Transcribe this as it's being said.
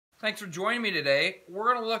Thanks for joining me today.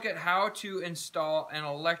 We're going to look at how to install an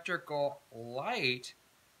electrical light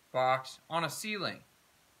box on a ceiling.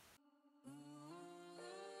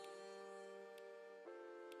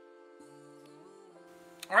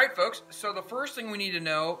 Alright folks, so the first thing we need to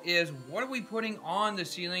know is what are we putting on the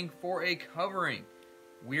ceiling for a covering?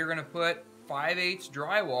 We are going to put 5/8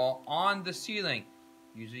 drywall on the ceiling.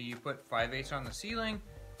 Usually you put 5/8 on the ceiling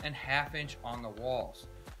and 1/2 inch on the walls.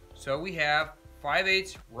 So we have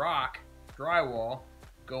 5/8 rock drywall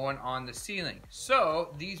going on the ceiling.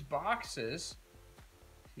 So these boxes,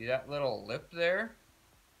 see that little lip there?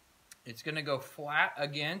 It's going to go flat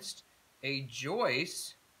against a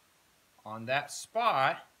joist on that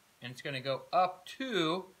spot, and it's going to go up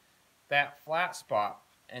to that flat spot,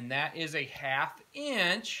 and that is a 1/2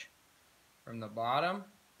 inch from the bottom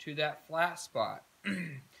to that flat spot.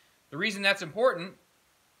 The reason that's important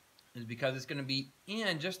is because it's going to be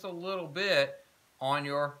in just a little bit on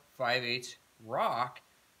your 5/8 rock,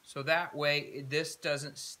 so that way this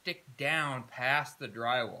doesn't stick down past the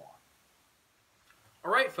drywall.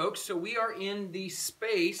 Alright folks, so we are in the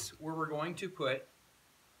space where we're going to put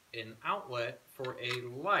an outlet for a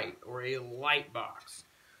light or a light box.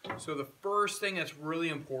 So the first thing that's really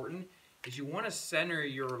important is you want to center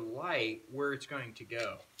your light where it's going to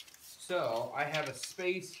go. So I have a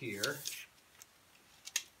space here.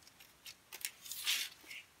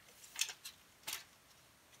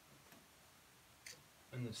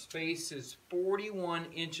 And the space is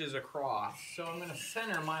 41 inches across. So I'm going to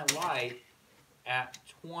center my light at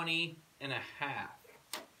 20 and a half.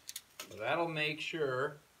 So that'll make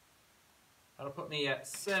sure, that'll put me at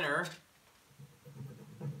center.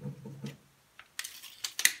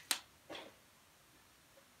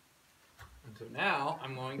 And so now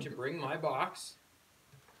I'm going to bring my box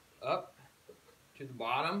up to the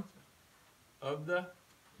bottom of the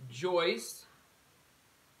joist.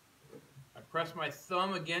 I press my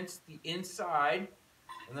thumb against the inside,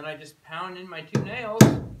 and then I just pound in my 2 nails.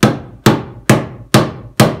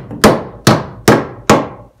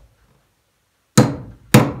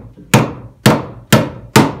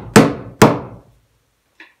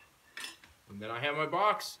 And then I have my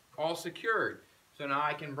box all secured. So now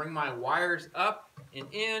I can bring my wires up and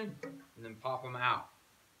in, and then pop them out.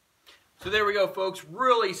 So there we go, folks.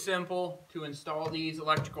 Really simple to install these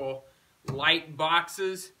electrical light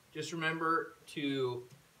boxes. Just remember to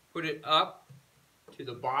put it up to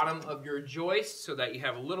the bottom of your joist so that you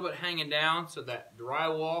have a little bit hanging down so that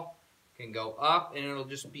drywall can go up, and it'll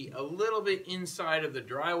just be a little bit inside of the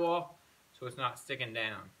drywall so it's not sticking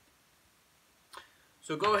down.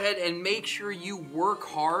 So go ahead and make sure you work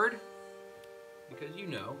hard, because you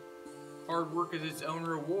know hard work is its own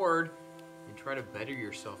reward, and try to better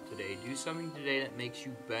yourself today. Do something today that makes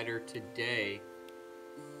you better today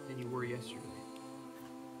than you were yesterday.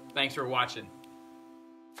 Thanks for watching.